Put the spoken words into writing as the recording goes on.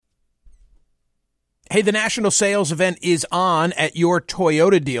Hey, the national sales event is on at your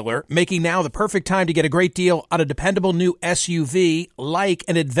Toyota dealer, making now the perfect time to get a great deal on a dependable new SUV like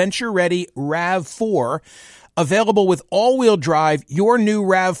an adventure-ready RAV4. Available with all-wheel drive, your new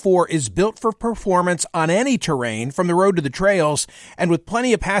RAV4 is built for performance on any terrain, from the road to the trails, and with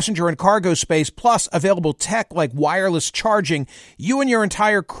plenty of passenger and cargo space, plus available tech like wireless charging, you and your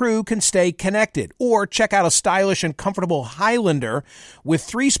entire crew can stay connected. Or check out a stylish and comfortable Highlander with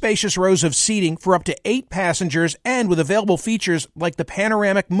 3 spacious rows of seating for up to 8 passengers and with available features like the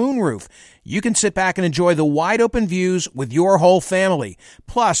panoramic moonroof. You can sit back and enjoy the wide-open views with your whole family.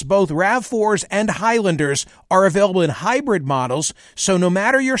 Plus, both RAV4s and Highlanders are available in hybrid models, so no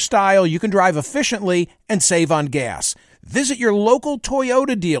matter your style, you can drive efficiently and save on gas. Visit your local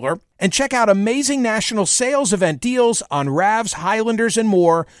Toyota dealer and check out amazing national sales event deals on RAVs, Highlanders, and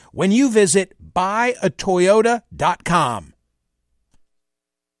more when you visit buyatoyota.com.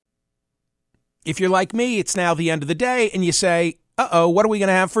 If you're like me, it's now the end of the day and you say, uh-oh, what are we going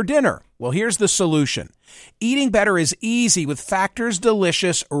to have for dinner? Well, here's the solution. Eating better is easy with Factor's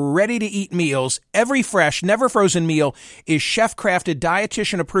delicious, ready-to-eat meals. Every fresh, never frozen meal is chef-crafted,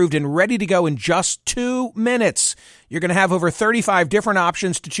 dietitian-approved, and ready to go in just 2 minutes. You're going to have over 35 different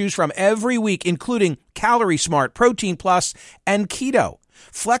options to choose from every week, including Calorie Smart, Protein Plus, and Keto.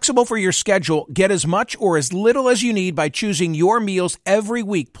 Flexible for your schedule, get as much or as little as you need by choosing your meals every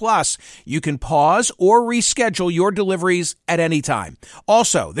week. Plus, you can pause or reschedule your deliveries at any time.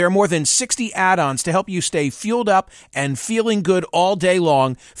 Also, there are more than 60 add-ons to help you stay fueled up and feeling good all day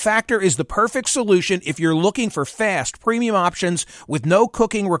long. Factor is the perfect solution if you're looking for fast, premium options with no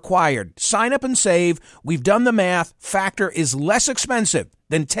cooking required. Sign up and save. We've done the math. Factor is less expensive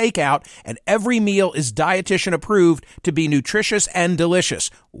than takeout, and every meal is dietitian approved to be nutritious and delicious.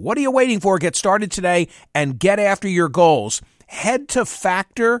 What are you waiting for? Get started today and get after your goals. Head to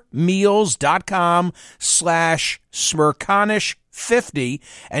factormeals.com/Smerconish50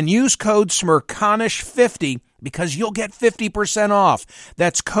 and use code Smerconish50 because you'll get 50% off.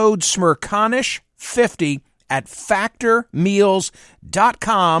 That's code Smerconish50 at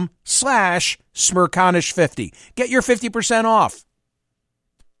factormeals.com/Smerconish50. Get your 50% off.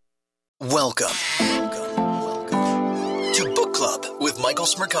 Welcome to Book Club with Michael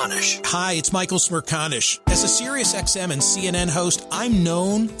Smerconish. Hi, it's Michael Smerconish. As a Sirius XM and CNN host, I'm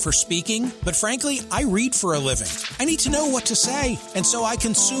known for speaking, but frankly, I read for a living. I need to know what to say, and so I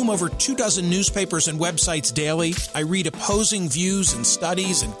consume over 24 newspapers and websites daily. I read opposing views and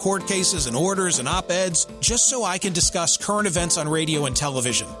studies and court cases and orders and op-eds just so I can discuss current events on radio and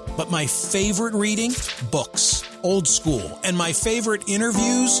television. But my favorite reading? Books. Old school. And my favorite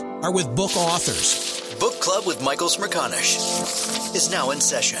interviews are with book authors. Book Club with Michael Smerconish is now in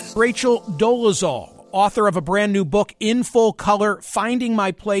session. Rachel Dolezal, author of a brand new book, In Full Color, Finding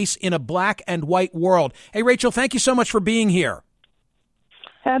My Place in a Black and White World. Hey, Rachel, thank you so much for being here.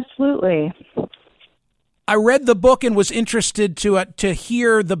 Absolutely. I read the book and was interested to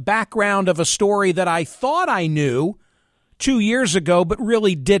hear the background of a story that I thought I knew 2 years ago, but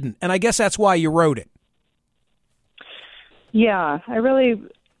really didn't. And I guess that's why you wrote it. Yeah, I really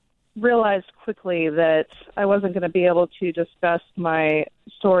realized quickly that I wasn't going to be able to discuss my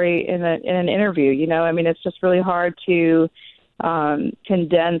story in an interview. You know, I mean, it's just really hard to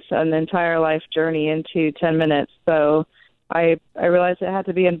condense an entire life journey into 10 minutes. So I realized it had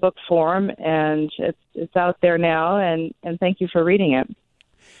to be in book form, and it's out there now, and thank you for reading it.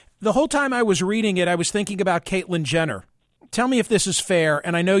 The whole time I was reading it, I was thinking about Caitlyn Jenner. Tell me if this is fair,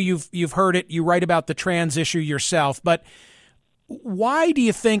 and I know you've heard it, you write about the trans issue yourself, but why do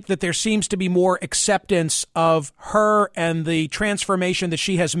you think that there seems to be more acceptance of her and the transformation that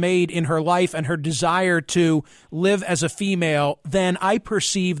she has made in her life and her desire to live as a female than I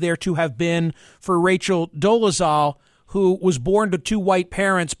perceive there to have been for Rachel Dolezal, who was born to 2 white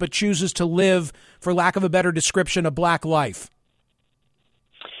parents but chooses to live, for lack of a better description, a black life?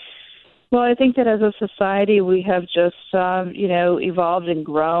 Well, I think that as a society, we have just, evolved and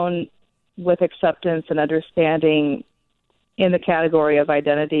grown with acceptance and understanding in the category of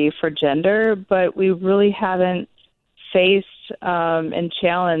identity for gender, but we really haven't faced and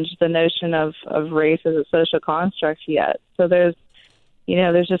challenged the notion of race as a social construct yet. So there's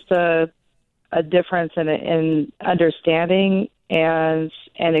just a difference in understanding and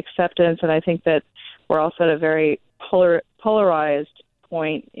acceptance, and I think that we're also at a very polarized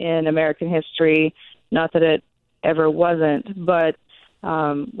point in American history. Not that it ever wasn't, but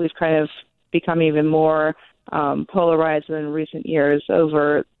we've kind of become even more polarized in recent years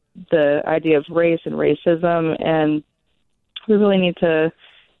over the idea of race and racism, and we really need to,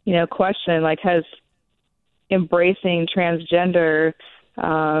 question, like, has embracing transgender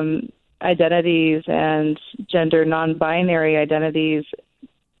identities and gender non-binary identities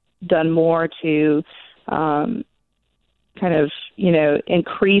done more to kind of,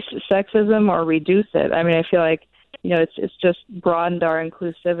 increase sexism or reduce it? I mean, I feel like, it's just broadened our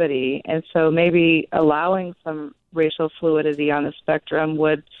inclusivity. And so maybe allowing some racial fluidity on the spectrum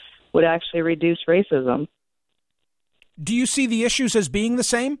would actually reduce racism. Do you see the issues as being the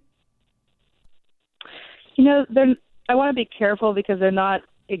same? I want to be careful because they're not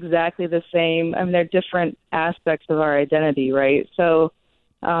exactly the same. I mean, they're different aspects of our identity, right? So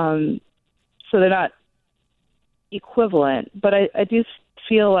they're not equivalent. But I do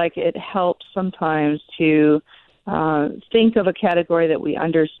feel like it helps sometimes to think of a category that we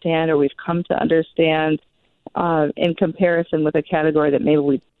understand or we've come to understand in comparison with a category that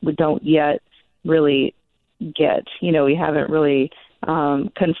maybe we don't yet really get. We haven't really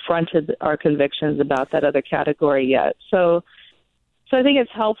confronted our convictions about that other category yet. So I think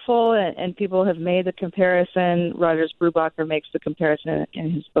it's helpful, and people have made the comparison. Rogers Brubacher makes the comparison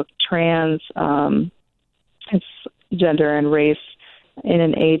in his book Trans. It's gender and race in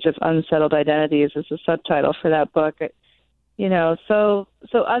an age of unsettled identities is the subtitle for that book. So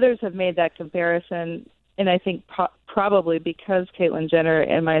others have made that comparison, and I think probably because Caitlyn Jenner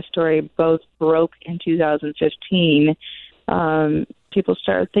and my story both broke in 2015, people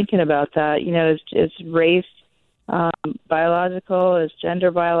started thinking about that. Is race biological? Is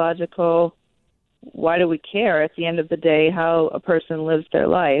gender biological? Why do we care at the end of the day how a person lives their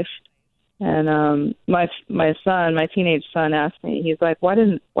life? And my teenage son asked me, he's like, why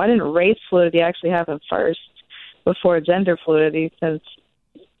didn't race fluidity actually happen first before gender fluidity? Since,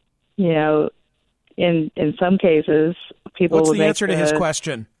 in some cases, people What's would the answer to his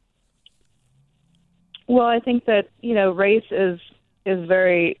question? Well, I think that, race is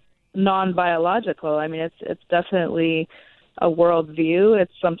very non-biological. I mean, it's definitely a worldview.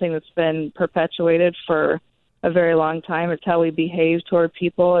 It's something that's been perpetuated for a very long time. It's how we behave toward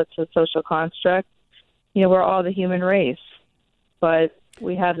people. It's a social construct. We're all the human race, but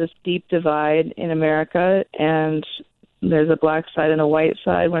we have this deep divide in America, and there's a black side and a white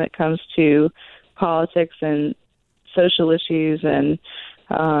side when it comes to politics and social issues and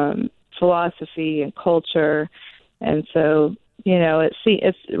philosophy and culture. And so,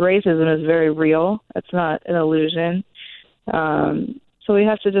 racism is very real. It's not an illusion. So we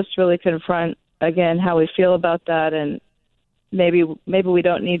have to just really confront, again, how we feel about that, and maybe we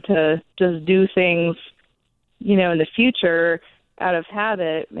don't need to just do things, in the future out of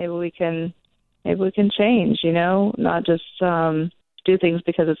habit. Maybe we can change, not just do things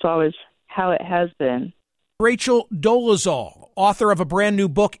because it's always how it has been. Rachel Dolezal, author of a brand new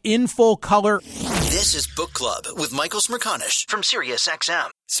book in full color. This is Book Club with Michael Smerconish from SiriusXM.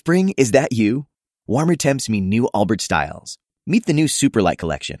 Spring, is that you? Warmer temps mean new Allbirds styles. Meet the new Superlight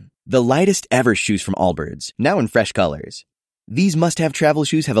collection, the lightest ever shoes from Allbirds, now in fresh colors. These must-have travel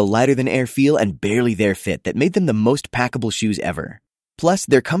shoes have a lighter-than-air feel and barely there fit that made them the most packable shoes ever. Plus,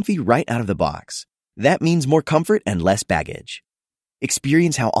 they're comfy right out of the box. That means more comfort and less baggage.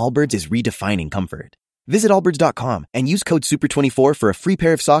 Experience how Allbirds is redefining comfort. Visit allbirds.com and use code SUPER24 for a free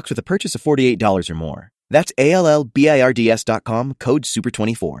pair of socks with a purchase of $48 or more. That's ALLBIRDS.com, code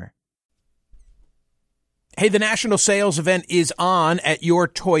SUPER24. Hey, the national sales event is on at your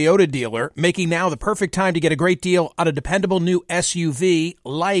Toyota dealer, making now the perfect time to get a great deal on a dependable new SUV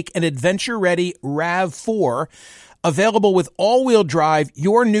like an adventure-ready RAV4. Available with all-wheel drive,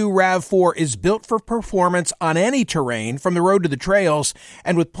 your new RAV4 is built for performance on any terrain, from the road to the trails,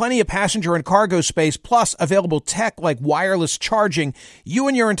 and with plenty of passenger and cargo space, plus available tech like wireless charging, you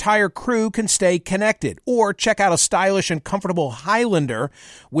and your entire crew can stay connected. Or check out a stylish and comfortable Highlander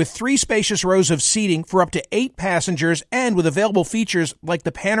with 3 spacious rows of seating for up to 8 passengers, and with available features like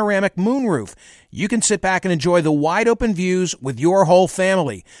the panoramic moonroof. You can sit back and enjoy the wide-open views with your whole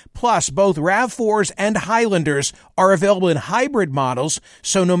family. Plus, both RAV4s and Highlanders are available in hybrid models,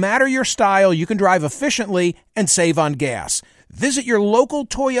 so no matter your style, you can drive efficiently and save on gas. Visit your local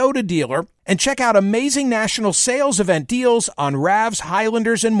Toyota dealer and check out amazing national sales event deals on RAVs,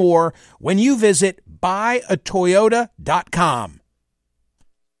 Highlanders, and more when you visit buyatoyota.com.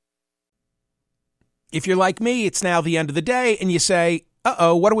 If you're like me, it's now the end of the day, and you say,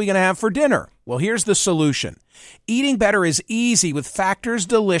 what are we going to have for dinner? Well, here's the solution. Eating better is easy with Factor's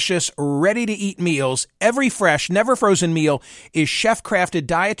delicious, ready-to-eat meals. Every fresh, never frozen meal is chef-crafted,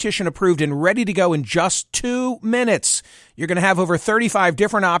 dietitian-approved, and ready to go in just 2 minutes. You're going to have over 35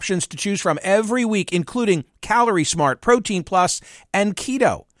 different options to choose from every week, including Calorie Smart, Protein Plus, and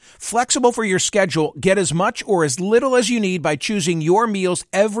Keto. Flexible for your schedule, get as much or as little as you need by choosing your meals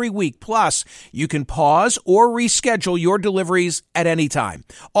every week. Plus, you can pause or reschedule your deliveries at any time.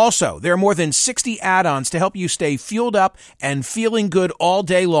 Also, there are more than 60 add-ons to help you stay fueled up and feeling good all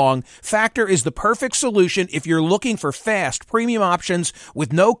day long. Factor is the perfect solution if you're looking for fast, premium options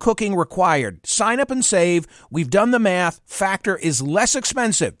with no cooking required. Sign up and save. We've done the math. Factor is less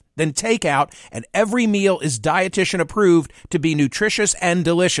expensive than takeout, and every meal is dietitian approved to be nutritious and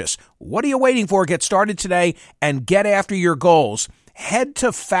delicious. What are you waiting for? Get started today and get after your goals. Head to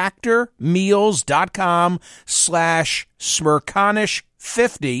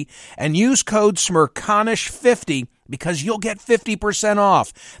factormeals.com/Smerconish50 and use code Smerconish50 because you'll get 50%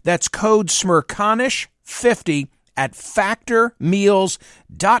 off. That's code Smerconish50 at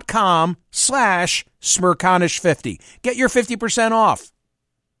factormeals.com/Smerconish50. Get your 50% off.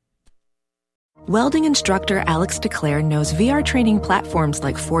 Welding instructor Alex DeClaire knows VR training platforms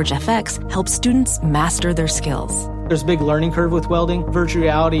like Forge FX help students master their skills. There's a big learning curve with welding. Virtual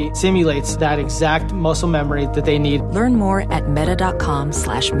reality simulates that exact muscle memory that they need. Learn more at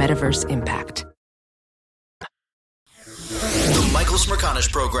meta.com/metaverseimpact. The Michael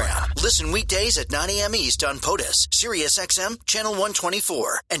Smerconish Program. Listen weekdays at 9 a.m. East on POTUS, SiriusXM, Channel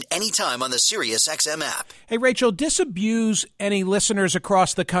 124, and anytime on the SiriusXM app. Hey, Rachel, disabuse any listeners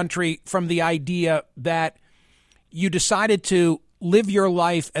across the country from the idea that you decided to live your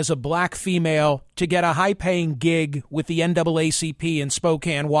life as a black female to get a high-paying gig with the NAACP in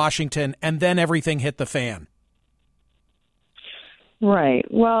Spokane, Washington, and then everything hit the fan. Right.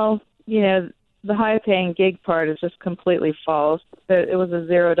 Well, the high-paying gig part is just completely false. It was a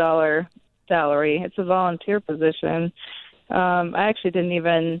 $0 salary. It's a volunteer position. I actually didn't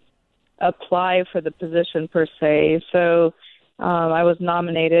even apply for the position per se. So I was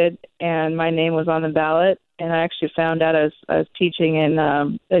nominated, and my name was on the ballot. And I actually found out I was teaching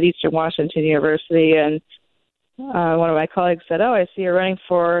at Eastern Washington University, and one of my colleagues said, "Oh, I see you're running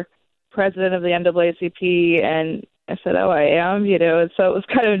for president of the NAACP," and I said, "Oh, I am," and so it was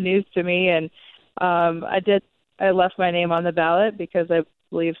kind of news to me, and I left my name on the ballot because I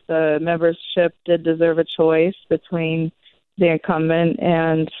believe the membership did deserve a choice between the incumbent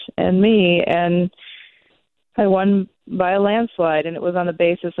and me, and I won by a landslide, and it was on the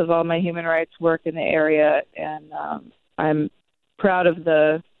basis of all my human rights work in the area, and I'm proud of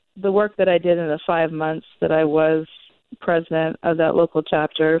the work that I did in the 5 months that I was president of that local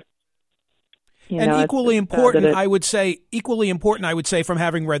chapter. Equally important, I would say, from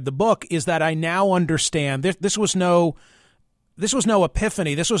having read the book, is that I now understand this was no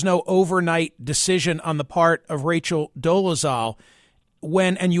epiphany. This was no overnight decision on the part of Rachel Dolezal.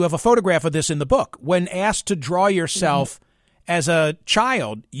 And you have a photograph of this in the book, when asked to draw yourself as a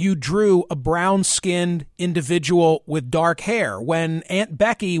child, you drew a brown-skinned individual with dark hair. When Aunt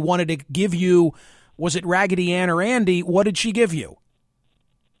Becky wanted to give you, was it Raggedy Ann or Andy, what did she give you?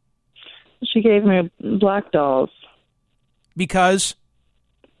 She gave me black dolls. Because?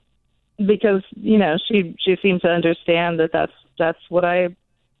 Because, she seemed to understand that that's what I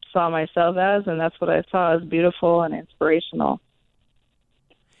saw myself as, and that's what I saw as beautiful and inspirational.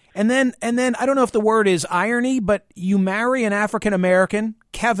 And then I don't know if the word is irony, but you marry an African American,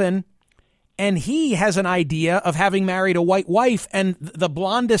 Kevin, and he has an idea of having married a white wife, and the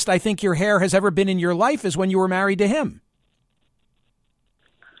blondest I think your hair has ever been in your life is when you were married to him.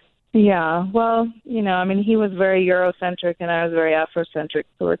 Yeah, well, he was very Eurocentric and I was very Afrocentric,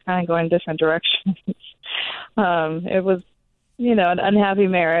 so we're kind of going different directions. It was, an unhappy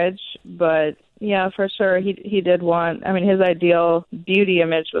marriage, but yeah, for sure, he did want, his ideal beauty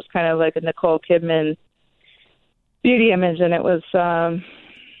image was kind of like a Nicole Kidman beauty image, and it was, it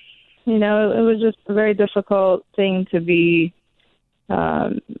was just a very difficult thing to be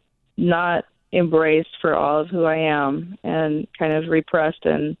not embraced for all of who I am and kind of repressed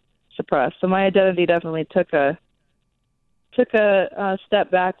and suppressed. So my identity definitely took a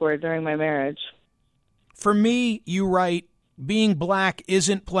step backward during my marriage. For me, you write, being black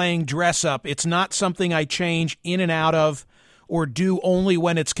isn't playing dress up. It's not something I change in and out of or do only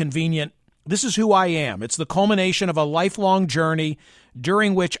when it's convenient. This is who I am. It's the culmination of a lifelong journey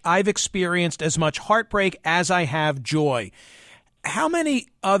during which I've experienced as much heartbreak as I have joy. How many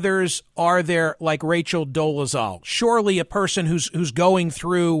others are there like Rachel Dolezal? Surely a person who's going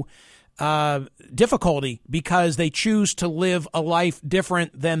through difficulty because they choose to live a life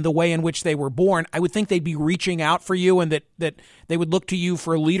different than the way in which they were born. I would think they'd be reaching out for you and that they would look to you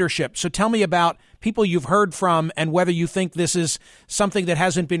for leadership. So tell me about people you've heard from and whether you think this is something that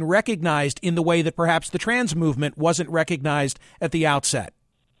hasn't been recognized in the way that perhaps the trans movement wasn't recognized at the outset.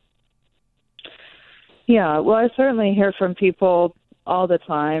 Yeah, well, I certainly hear from people all the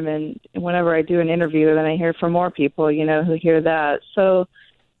time. And whenever I do an interview, then I hear from more people, who hear that. So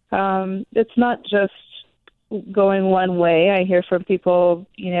it's not just going one way. I hear from people,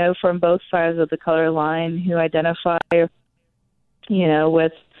 from both sides of the color line who identify,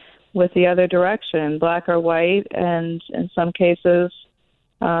 with the other direction, black or white. And in some cases,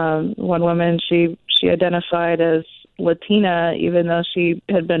 one woman, she identified as Latina, even though she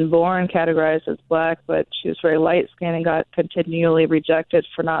had been born categorized as black, but she was very light-skinned and got continually rejected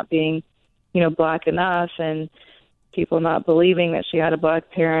for not being, black enough, and people not believing that she had a black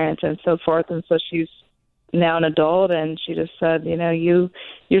parent and so forth. And so she's now an adult, and she just said,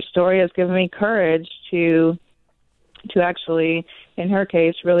 your story has given me courage to actually, in her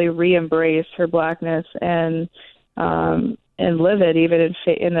case, really re-embrace her blackness and live it, even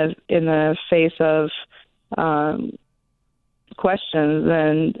in the face of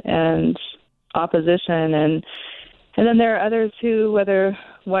questions and opposition, and then there are others who, whether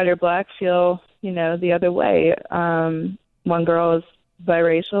white or black, feel the other way. One girl is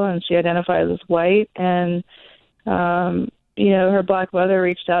biracial and she identifies as white, and her black mother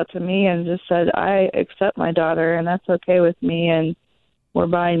reached out to me and just said, I accept my daughter and that's okay with me, and we're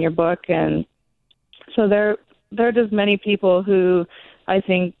buying your book. And so there are just many people who I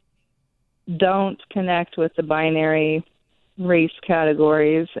think don't connect with the binary race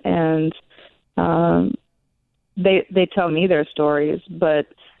categories, and they tell me their stories, but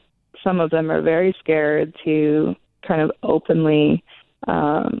some of them are very scared to kind of openly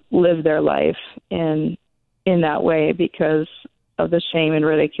live their life in that way because of the shame and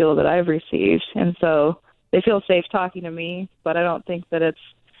ridicule that I've received. And so they feel safe talking to me, but I don't think that it's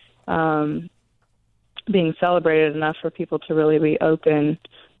being celebrated enough for people to really be open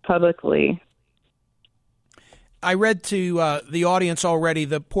publicly. I read to the audience already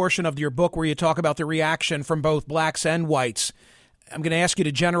the portion of your book where you talk about the reaction from both blacks and whites. I'm going to ask you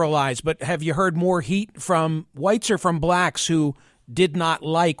to generalize, but have you heard more heat from whites or from blacks who did not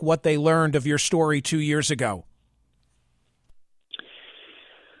like what they learned of your story 2 years ago?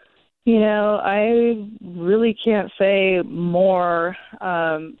 I really can't say more,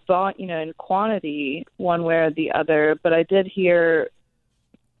 in quantity one way or the other, but I did hear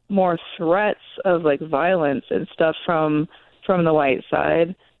more threats of violence and stuff from the white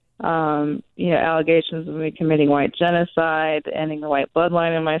side. Allegations of me committing white genocide, ending the white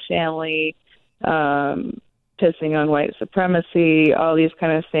bloodline in my family, pissing on white supremacy, all these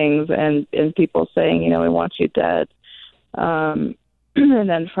kind of things, and people saying, we want you dead. And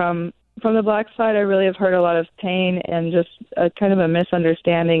then from the black side, I really have heard a lot of pain and just a kind of a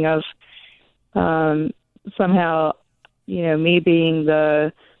misunderstanding of somehow, me being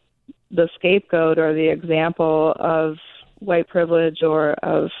the scapegoat or the example of white privilege or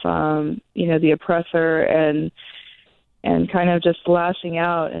of, the oppressor, and kind of just lashing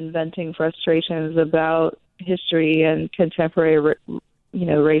out and venting frustrations about history and contemporary,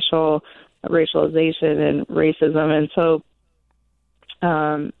 racialization and racism. And so,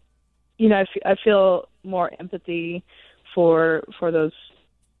 I feel more empathy for those,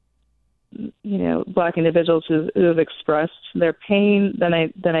 black individuals who have expressed their pain than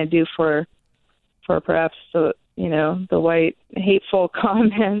I do for perhaps the white hateful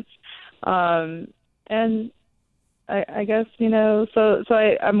comments. And I guess, so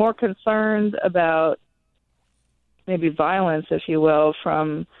I'm more concerned about maybe violence, if you will,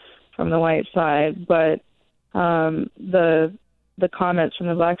 from the white side, but the comments from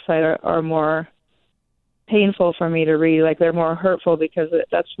the black side are more painful for me to read. They're more hurtful because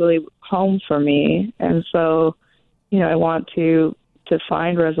that's really home for me. And so, I want to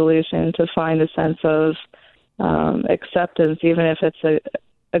find resolution, to find a sense of acceptance, even if it's a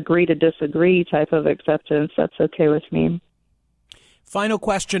agree to disagree type of acceptance. That's okay with me. Final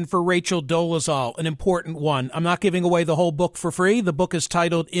question for Rachel Dolezal, an important one. I'm not giving away the whole book for free. The book is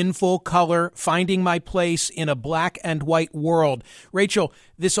titled In Full Color, Finding My Place in a Black and White World. Rachel,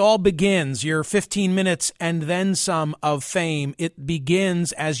 this all begins, your 15 minutes and then some of fame. It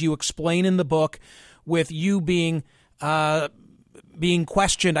begins, as you explain in the book, with you being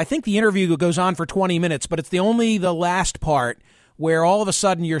questioned. I think the interview goes on for 20 minutes, but it's the last part where all of a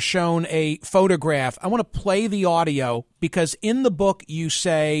sudden you're shown a photograph. I want to play the audio because in the book you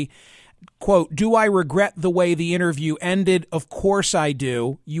say, quote, "Do I regret the way the interview ended? Of course I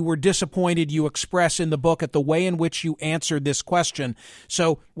do. You were disappointed, you express in the book, at the way in which you answered this question."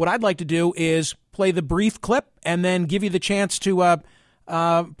 So what I'd like to do is play the brief clip and then give you the chance to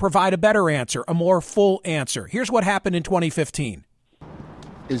provide a better answer, a more full answer. Here's what happened in 2015.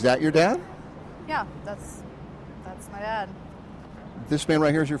 Is that your dad? Yeah, that's my dad. This man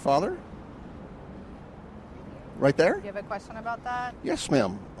right here is your father? Right there? You have a question about that? Yes,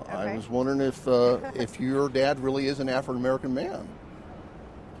 ma'am. Okay. I was wondering if your dad really is an African-American man.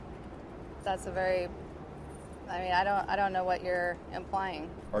 That's a very... I don't know what you're implying.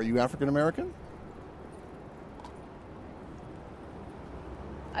 Are you African-American?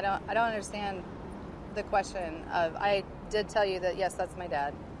 I don't understand the question of... I did tell you that, yes, that's my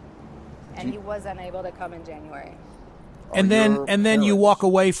dad. And he was unable to come in January. And then you walk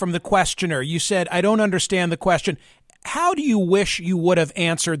away from the questioner. You said, I don't understand the question. How do you wish you would have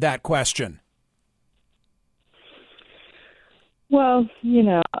answered that question? Well,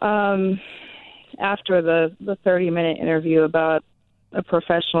 after the 30-minute interview about a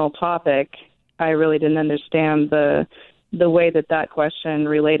professional topic, I really didn't understand the way that question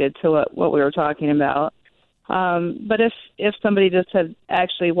related to what we were talking about. But if somebody just had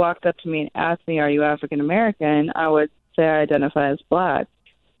actually walked up to me and asked me, are you African American, I would say I identify as Black.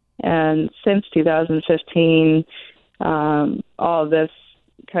 And since 2015, all of this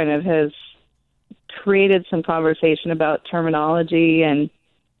kind of has created some conversation about terminology and,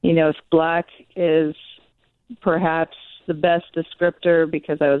 if Black is perhaps the best descriptor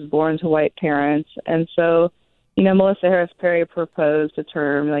because I was born to white parents. And so, Melissa Harris Perry proposed a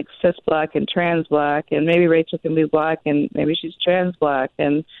term like cis Black and trans Black, and maybe Rachel can be Black and maybe she's trans Black.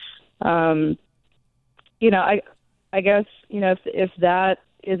 And, I guess, if that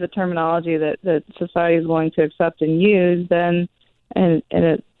is a terminology that society is willing to accept and use, then, and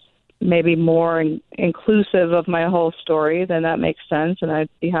it's maybe more inclusive of my whole story, then that makes sense, and I'd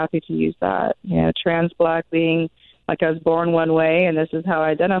be happy to use that. Trans Black being like I was born one way, and this is how I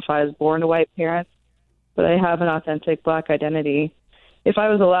identify, as born to white parents, but I have an authentic Black identity. If I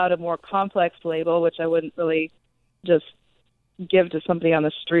was allowed a more complex label, which I wouldn't really just give to somebody on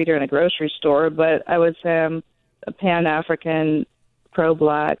the street or in a grocery store, but I would say I'm a Pan-African,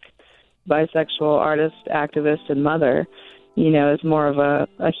 pro-Black, bisexual artist, activist, and mother, is more of a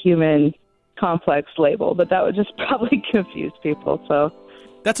human complex label, but that would just probably confuse people. So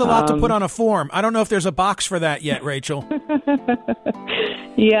that's a lot to put on a form. I don't know if there's a box for that yet, Rachel.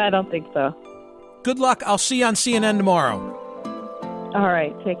 Yeah, I don't think so. Good luck. I'll see you on CNN tomorrow. All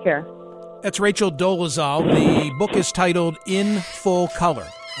right. Take care. That's Rachel Dolezal. The book is titled In Full Color.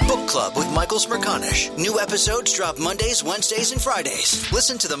 Book Club with Michael Smerconish. New episodes drop Mondays, Wednesdays, and Fridays.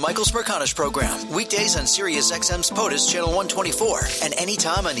 Listen to the Michael Smerconish program weekdays on SiriusXM's POTUS Channel 124 and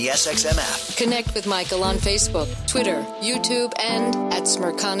anytime on the SXM app. Connect with Michael on Facebook, Twitter, YouTube, and at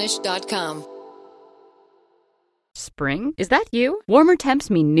Smerconish.com. Spring? Is that you? Warmer temps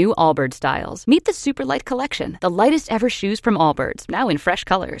mean new Allbirds styles. Meet the Superlight Collection, the lightest ever shoes from Allbirds, now in fresh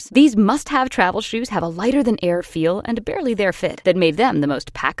colors. These must-have travel shoes have a lighter-than-air feel and a barely-there fit that made them the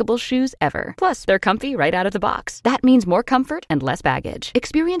most packable shoes ever. Plus, they're comfy right out of the box. That means more comfort and less baggage.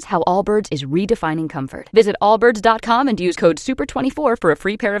 Experience how Allbirds is redefining comfort. Visit allbirds.com and use code SUPER24 for a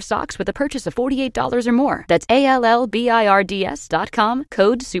free pair of socks with a purchase of $48 or more. That's ALLBIRDS.com,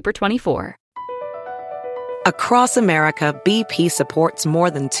 code SUPER24. Across America, BP supports more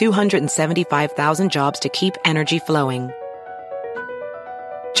than 275,000 jobs to keep energy flowing.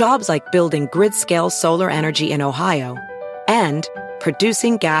 Jobs like building grid-scale solar energy in Ohio and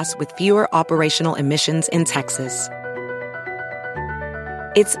producing gas with fewer operational emissions in Texas.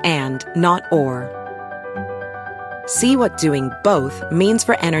 It's and, not or. See what doing both means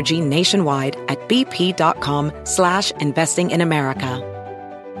for energy nationwide at bp.com/investing in America.